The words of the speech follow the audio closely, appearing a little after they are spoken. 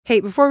Hey,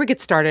 before we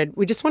get started,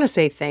 we just want to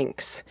say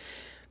thanks.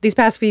 These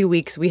past few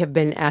weeks, we have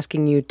been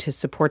asking you to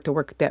support the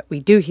work that we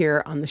do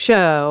here on the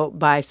show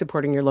by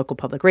supporting your local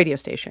public radio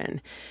station.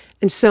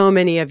 And so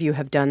many of you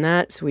have done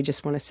that, so we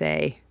just want to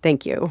say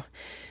thank you.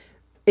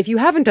 If you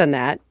haven't done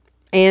that,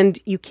 and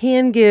you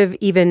can give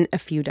even a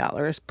few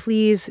dollars,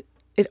 please,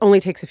 it only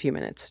takes a few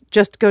minutes.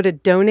 Just go to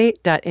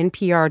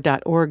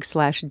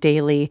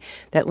donate.npr.org/daily.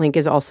 That link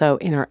is also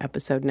in our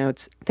episode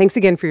notes. Thanks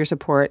again for your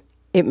support.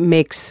 It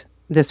makes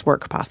this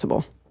work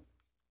possible.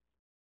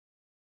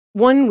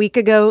 1 week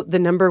ago, the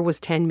number was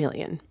 10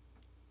 million.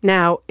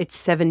 Now it's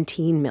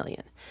 17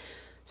 million.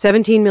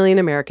 17 million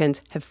Americans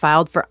have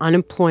filed for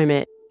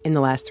unemployment in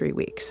the last 3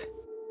 weeks.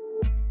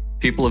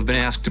 People have been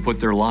asked to put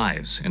their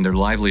lives and their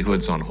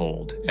livelihoods on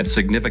hold at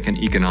significant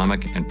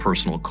economic and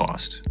personal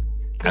cost.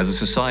 As a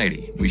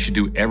society, we should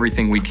do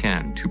everything we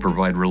can to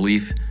provide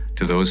relief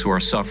to those who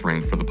are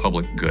suffering for the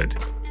public good.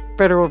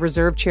 Federal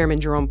Reserve Chairman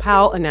Jerome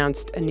Powell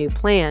announced a new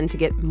plan to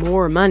get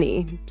more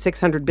money,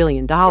 $600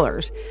 billion,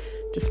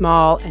 to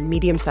small and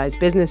medium-sized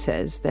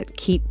businesses that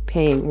keep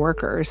paying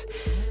workers.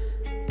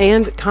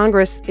 And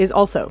Congress is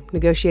also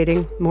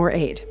negotiating more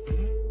aid.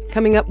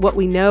 Coming up, what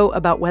we know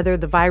about whether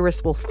the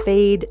virus will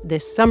fade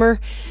this summer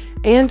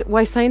and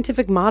why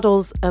scientific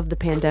models of the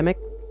pandemic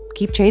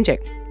keep changing.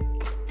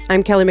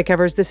 I'm Kelly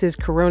McEvers. This is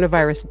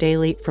Coronavirus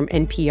Daily from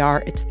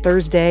NPR. It's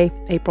Thursday,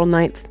 April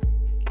 9th.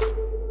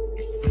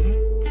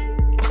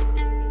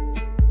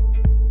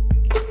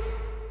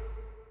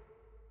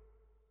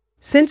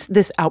 Since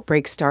this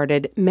outbreak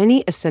started,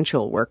 many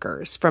essential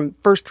workers, from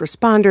first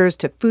responders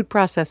to food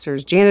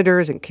processors,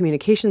 janitors, and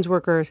communications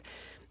workers,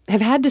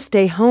 have had to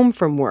stay home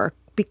from work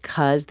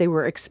because they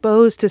were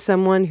exposed to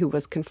someone who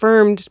was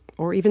confirmed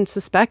or even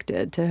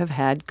suspected to have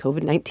had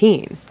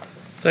COVID-19.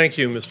 Thank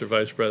you, Mr.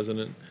 Vice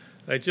President.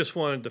 I just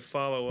wanted to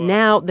follow up.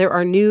 Now there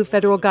are new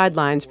federal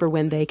guidelines for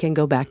when they can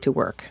go back to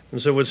work. And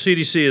so what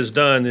CDC has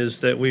done is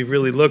that we've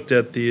really looked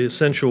at the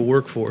essential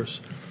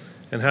workforce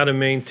and how to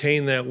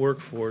maintain that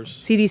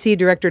workforce. CDC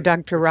Director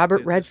Dr.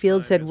 Robert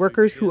Redfield said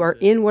workers who are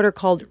in what are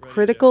called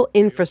critical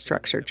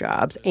infrastructure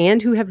jobs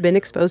and who have been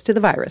exposed to the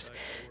virus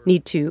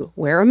need to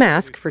wear a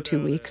mask for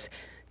 2 weeks,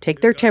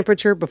 take their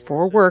temperature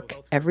before work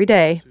every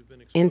day,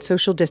 and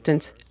social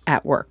distance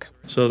at work.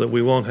 So that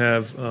we won't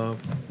have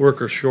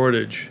worker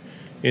shortage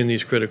in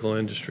these critical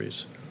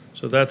industries.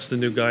 So that's the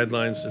new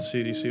guidelines that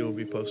CDC will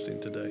be posting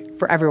today.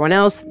 For everyone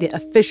else, the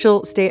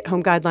official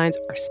stay-at-home guidelines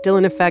are still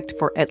in effect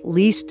for at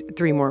least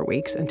 3 more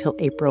weeks until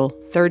April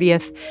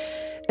 30th.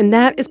 And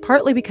that is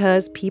partly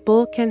because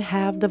people can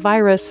have the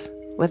virus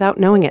without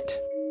knowing it.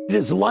 It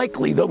is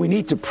likely, though we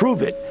need to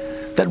prove it,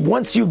 that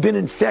once you've been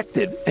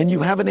infected and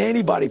you have an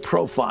antibody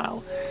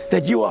profile,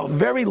 that you are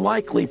very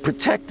likely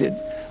protected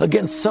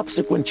against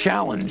subsequent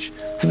challenge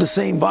to the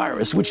same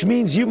virus, which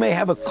means you may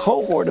have a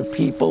cohort of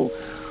people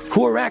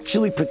who are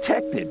actually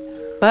protected.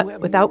 But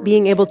without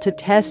being able to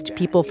test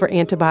people for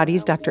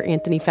antibodies, Dr.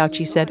 Anthony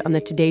Fauci said on the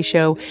Today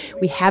Show,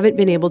 we haven't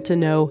been able to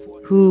know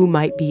who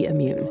might be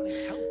immune.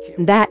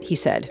 And that, he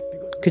said,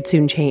 could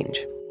soon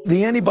change.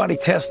 The antibody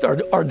tests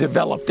are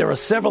developed. There are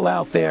several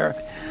out there.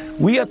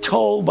 We are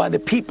told by the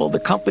people, the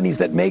companies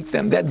that make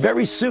them, that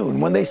very soon,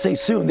 when they say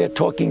soon, they're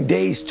talking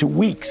days to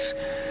weeks,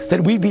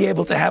 that we'd be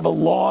able to have a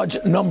large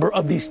number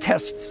of these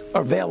tests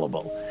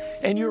available.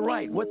 And you're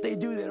right, what they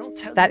do, they don't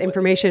tell that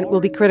information will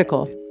be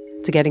critical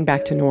to getting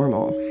back to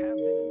normal.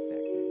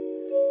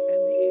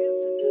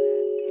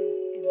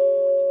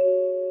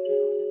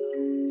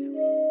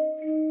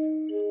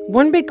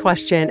 One big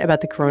question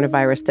about the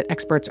coronavirus that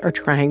experts are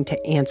trying to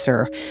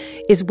answer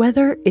is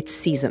whether it's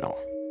seasonal.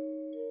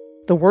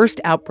 The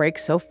worst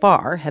outbreaks so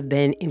far have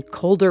been in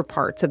colder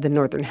parts of the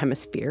Northern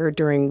Hemisphere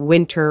during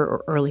winter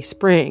or early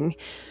spring.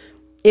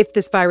 If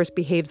this virus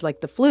behaves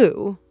like the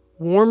flu,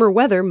 warmer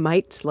weather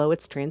might slow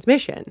its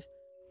transmission.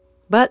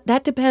 But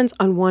that depends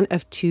on one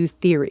of two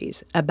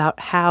theories about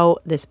how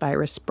this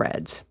virus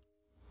spreads.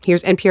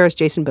 Here's NPR's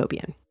Jason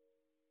Beaubien.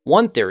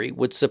 One theory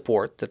would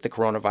support that the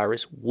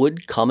coronavirus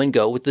would come and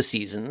go with the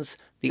seasons.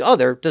 The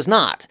other does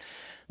not.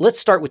 Let's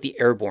start with the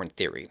airborne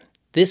theory.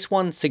 This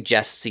one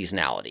suggests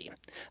seasonality.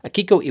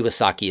 Akiko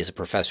Iwasaki is a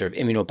professor of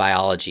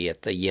immunobiology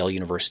at the Yale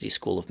University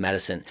School of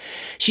Medicine.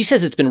 She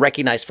says it's been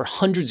recognized for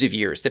hundreds of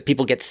years that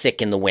people get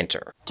sick in the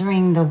winter.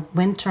 During the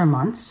winter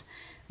months,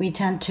 we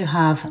tend to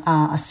have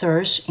a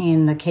surge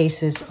in the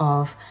cases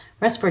of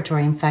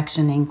respiratory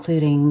infection,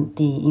 including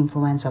the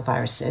influenza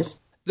viruses.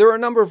 There are a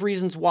number of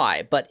reasons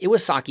why, but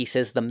Iwasaki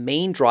says the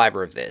main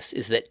driver of this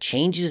is that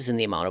changes in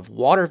the amount of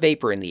water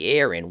vapor in the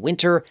air in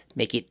winter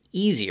make it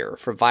easier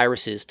for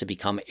viruses to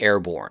become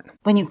airborne.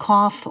 When you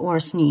cough or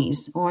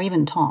sneeze or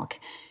even talk,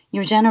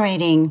 you're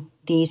generating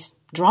these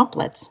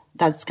droplets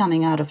that's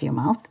coming out of your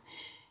mouth.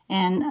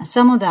 And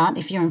some of that,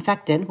 if you're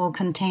infected, will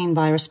contain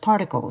virus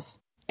particles.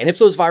 And if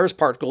those virus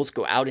particles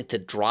go out into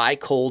dry,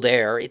 cold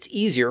air, it's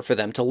easier for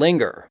them to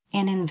linger.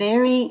 And in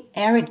very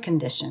arid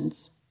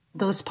conditions,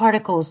 those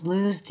particles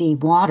lose the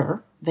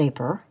water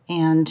vapor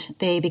and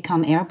they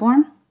become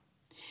airborne.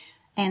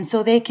 And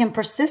so they can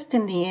persist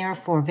in the air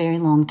for a very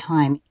long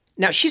time.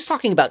 Now, she's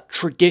talking about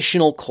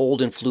traditional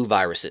cold and flu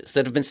viruses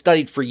that have been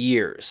studied for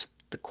years.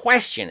 The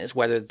question is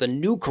whether the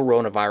new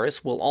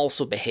coronavirus will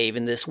also behave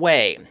in this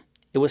way.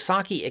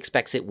 Iwasaki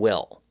expects it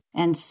will.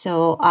 And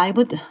so I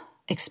would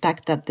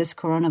expect that this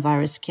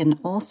coronavirus can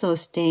also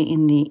stay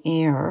in the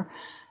air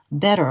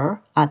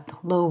better at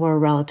lower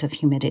relative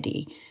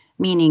humidity,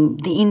 meaning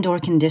the indoor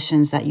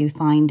conditions that you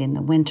find in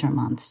the winter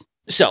months.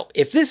 So,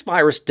 if this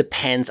virus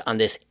depends on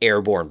this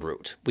airborne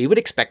route, we would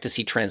expect to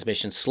see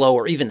transmission slow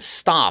or even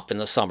stop in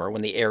the summer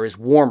when the air is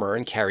warmer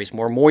and carries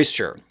more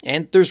moisture.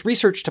 And there's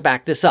research to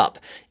back this up.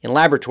 In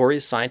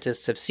laboratories,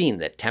 scientists have seen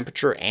that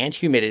temperature and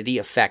humidity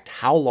affect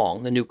how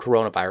long the new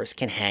coronavirus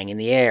can hang in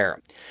the air.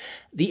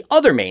 The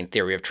other main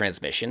theory of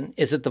transmission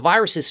is that the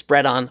virus is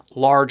spread on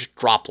large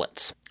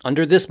droplets.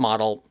 Under this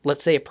model,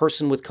 let's say a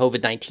person with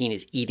COVID-19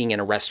 is eating in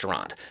a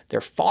restaurant. They're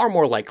far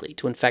more likely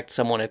to infect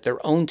someone at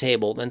their own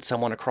table than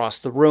someone across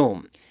the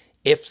room.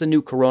 If the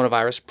new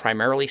coronavirus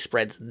primarily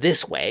spreads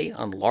this way,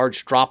 on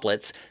large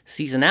droplets,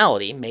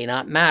 seasonality may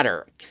not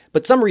matter.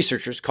 But some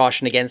researchers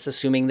caution against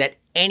assuming that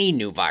any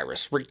new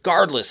virus,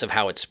 regardless of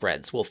how it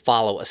spreads, will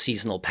follow a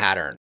seasonal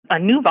pattern. A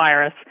new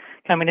virus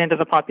coming into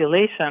the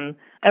population,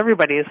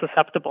 everybody is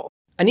susceptible.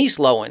 Anise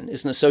Lowen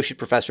is an associate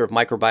professor of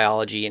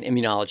microbiology and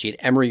immunology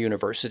at Emory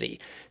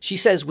University. She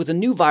says with a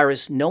new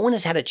virus, no one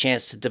has had a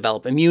chance to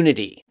develop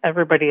immunity.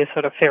 Everybody is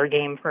sort of fair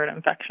game for an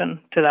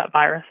infection to that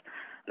virus.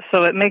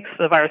 So it makes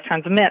the virus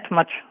transmit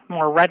much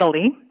more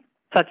readily,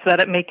 such that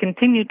it may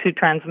continue to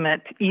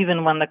transmit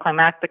even when the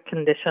climatic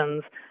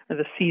conditions or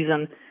the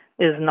season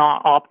is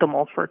not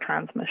optimal for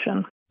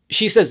transmission.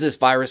 She says this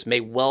virus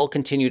may well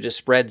continue to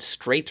spread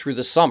straight through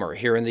the summer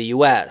here in the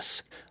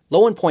U.S.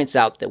 Lowen points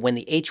out that when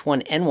the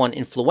H1N1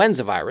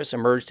 influenza virus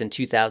emerged in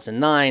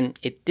 2009,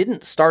 it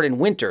didn't start in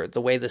winter the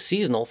way the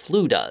seasonal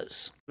flu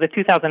does. The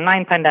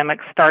 2009 pandemic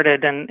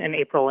started in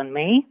April and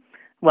May,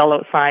 well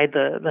outside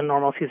the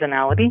normal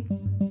seasonality.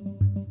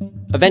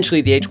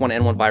 Eventually, the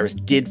H1N1 virus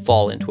did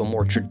fall into a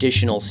more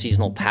traditional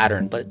seasonal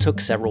pattern, but it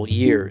took several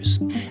years.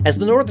 As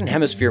the Northern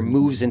Hemisphere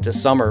moves into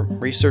summer,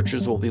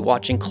 researchers will be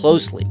watching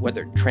closely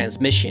whether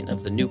transmission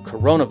of the new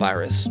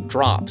coronavirus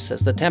drops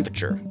as the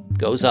temperature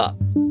goes up.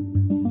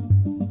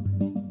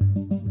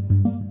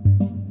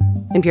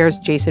 NPR's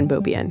Jason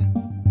Beaubien.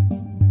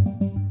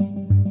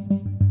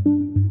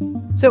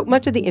 So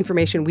much of the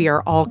information we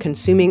are all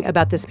consuming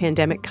about this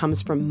pandemic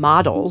comes from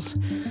models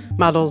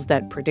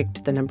that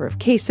predict the number of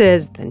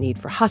cases, the need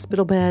for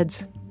hospital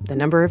beds, the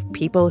number of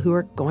people who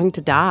are going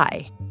to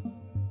die.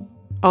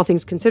 All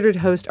Things Considered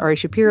host Ari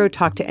Shapiro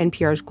talked to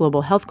NPR's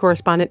global health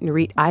correspondent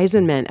Nurit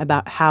Eisenman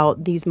about how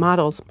these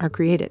models are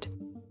created.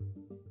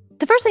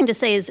 The first thing to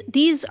say is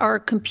these are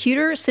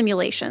computer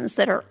simulations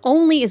that are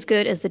only as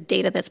good as the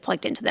data that's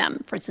plugged into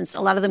them. For instance,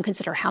 a lot of them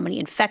consider how many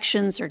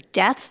infections or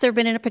deaths there have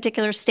been in a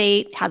particular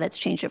state, how that's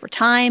changed over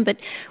time, but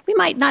we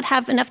might not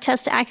have enough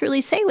tests to accurately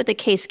say what the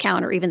case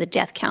count or even the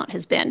death count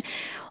has been.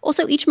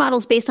 Also, each model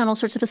is based on all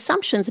sorts of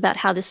assumptions about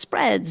how this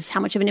spreads, how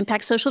much of an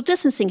impact social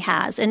distancing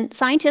has, and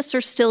scientists are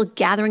still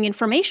gathering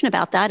information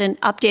about that and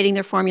updating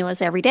their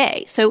formulas every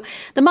day. So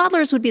the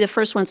modelers would be the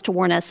first ones to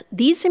warn us,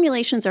 these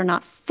simulations are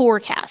not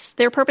forecasts.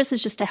 Their purpose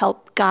is just to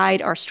help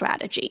guide our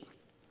strategy.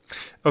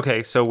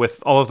 Okay, so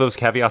with all of those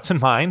caveats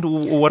in mind,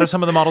 what are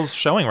some of the models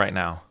showing right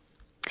now?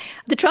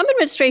 The Trump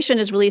administration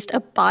has released a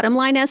bottom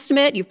line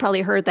estimate. You've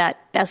probably heard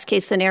that best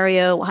case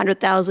scenario,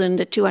 100,000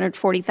 to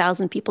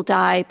 240,000 people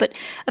die. But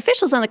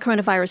officials on the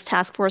coronavirus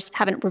task force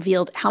haven't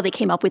revealed how they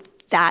came up with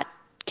that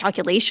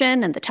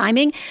calculation and the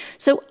timing.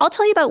 So I'll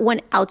tell you about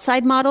one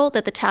outside model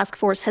that the task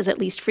force has at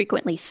least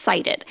frequently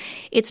cited.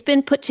 It's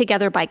been put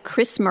together by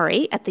Chris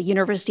Murray at the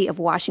University of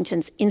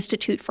Washington's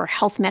Institute for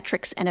Health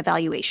Metrics and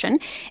Evaluation.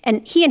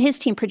 And he and his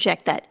team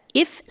project that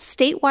if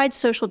statewide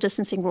social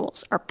distancing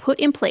rules are put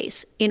in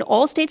place in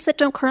all states that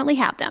don't currently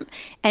have them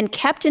and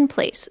kept in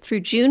place through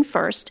June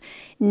 1st,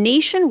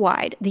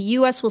 nationwide, the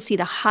U.S. will see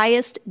the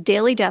highest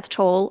daily death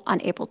toll on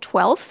April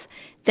 12th.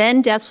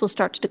 Then deaths will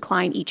start to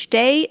decline each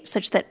day,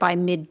 such that by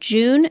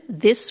mid-June,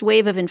 this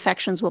wave of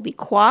infections will be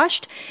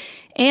quashed,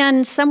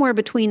 and somewhere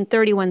between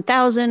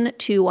 31,000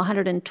 to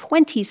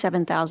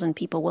 127,000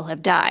 people will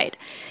have died.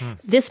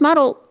 This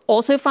model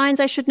also finds,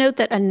 I should note,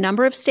 that a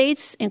number of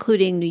states,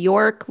 including New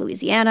York,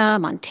 Louisiana,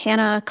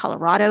 Montana,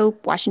 Colorado,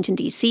 Washington,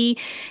 D.C.,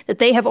 that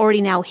they have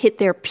already now hit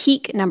their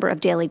peak number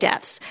of daily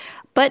deaths.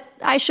 But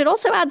I should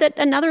also add that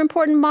another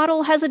important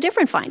model has a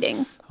different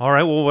finding. All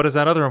right, well, what does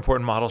that other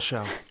important model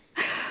show?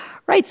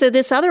 Right. So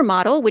this other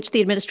model, which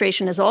the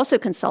administration has also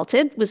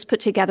consulted, was put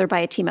together by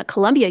a team at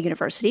Columbia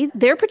University.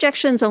 Their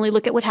projections only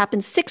look at what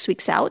happens 6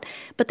 weeks out,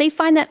 but they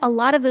find that a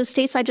lot of those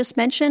states I just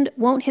mentioned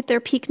won't hit their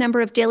peak number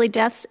of daily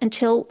deaths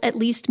until at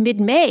least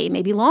mid-May,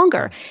 maybe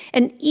longer.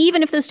 And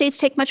even if those states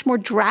take much more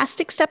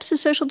drastic steps to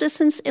social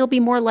distance, it'll be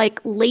more like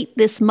late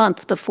this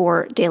month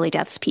before daily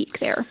deaths peak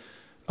there.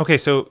 Okay,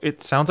 so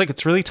it sounds like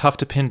it's really tough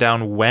to pin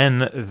down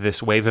when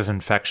this wave of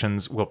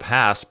infections will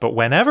pass, but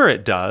whenever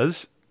it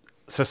does,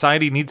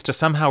 society needs to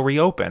somehow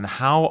reopen.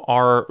 How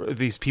are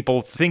these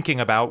people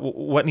thinking about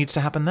what needs to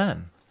happen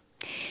then?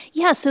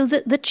 Yeah, so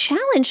the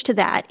challenge to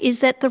that is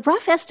that the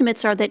rough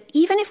estimates are that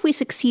even if we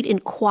succeed in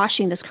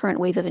quashing this current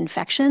wave of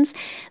infections,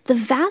 the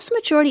vast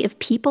majority of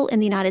people in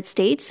the United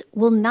States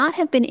will not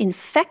have been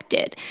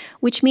infected,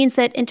 which means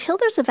that until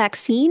there's a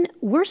vaccine,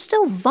 we're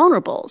still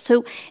vulnerable.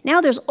 So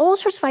now there's all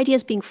sorts of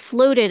ideas being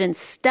floated and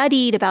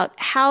studied about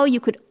how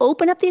you could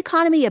open up the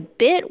economy a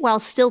bit while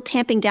still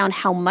tamping down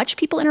how much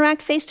people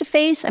interact face to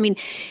face. I mean,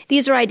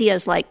 these are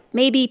ideas like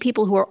maybe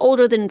people who are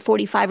older than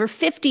 45 or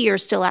 50 are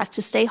still asked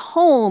to stay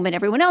home and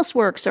everyone else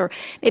works, or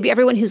maybe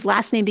everyone whose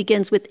last name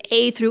begins with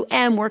A through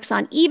M works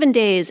on even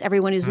days,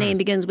 everyone whose name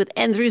begins with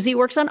N through Z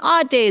works on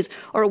odd days,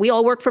 or we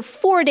all work for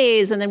 4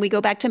 days and then we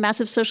go back to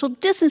massive social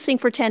distancing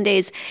for 10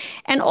 days.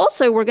 And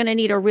also, we're going to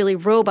need a really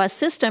robust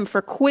system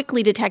for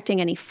quickly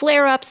detecting any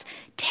flare-ups,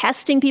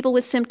 testing people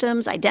with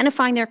symptoms,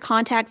 identifying their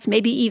contacts,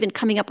 maybe even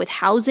coming up with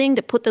housing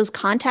to put those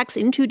contacts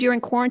into during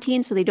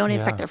quarantine so they don't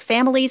infect their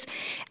families.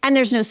 And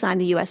there's no sign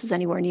the U.S. is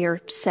anywhere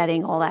near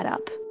setting all that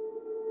up.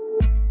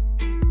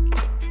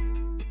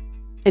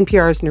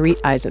 NPR's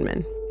Nurith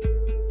Aizenman.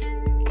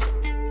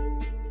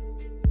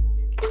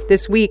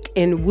 This week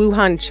in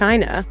Wuhan,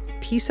 China,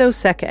 Piso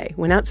Seke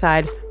went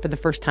outside for the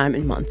first time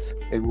in months.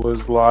 It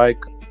was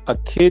like a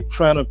kid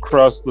trying to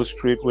cross the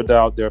street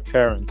without their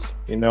parents.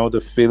 You know,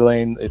 the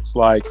feeling, it's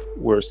like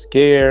we're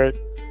scared,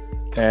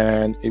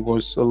 and it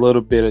was a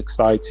little bit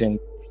exciting.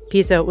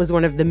 Piso was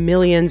one of the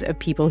millions of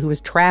people who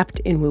was trapped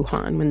in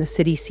Wuhan when the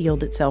city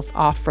sealed itself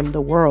off from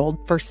the world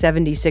for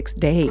 76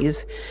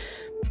 days.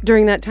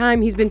 During that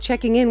time, he's been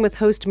checking in with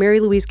host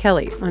Mary Louise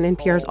Kelly on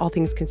NPR's All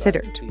Things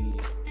Considered.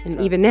 And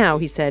even now,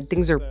 he said,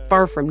 things are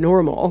far from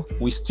normal.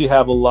 We still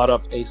have a lot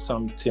of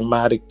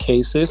asymptomatic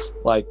cases,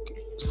 like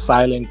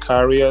silent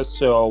carriers.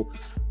 So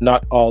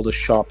not all the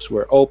shops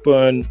were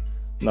open,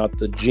 not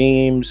the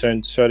gyms,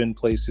 and certain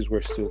places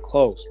were still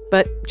closed.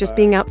 But just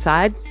being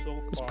outside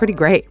was pretty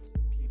great.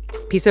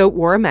 Piso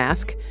wore a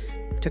mask,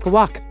 took a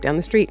walk down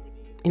the street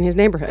in his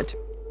neighborhood.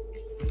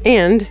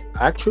 And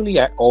actually,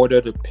 I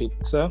ordered a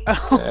pizza.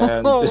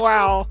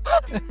 Wow.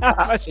 That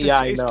must have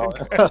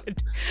tasted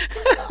good.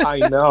 I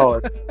know.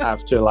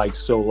 After like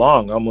so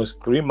long,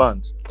 almost 3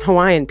 months.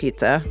 Hawaiian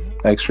pizza.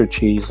 Extra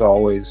cheese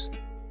always.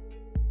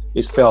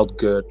 It felt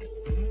good.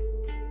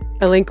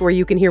 A link where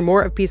you can hear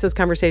more of Piso's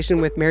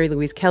conversation with Mary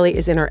Louise Kelly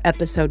is in our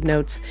episode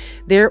notes.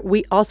 There,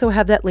 we also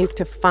have that link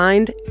to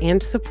find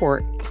and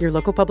support your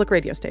local public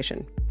radio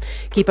station.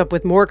 Keep up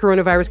with more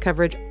coronavirus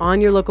coverage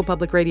on your local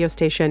public radio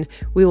station.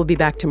 We will be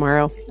back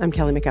tomorrow. I'm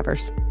Kelly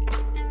McEvers.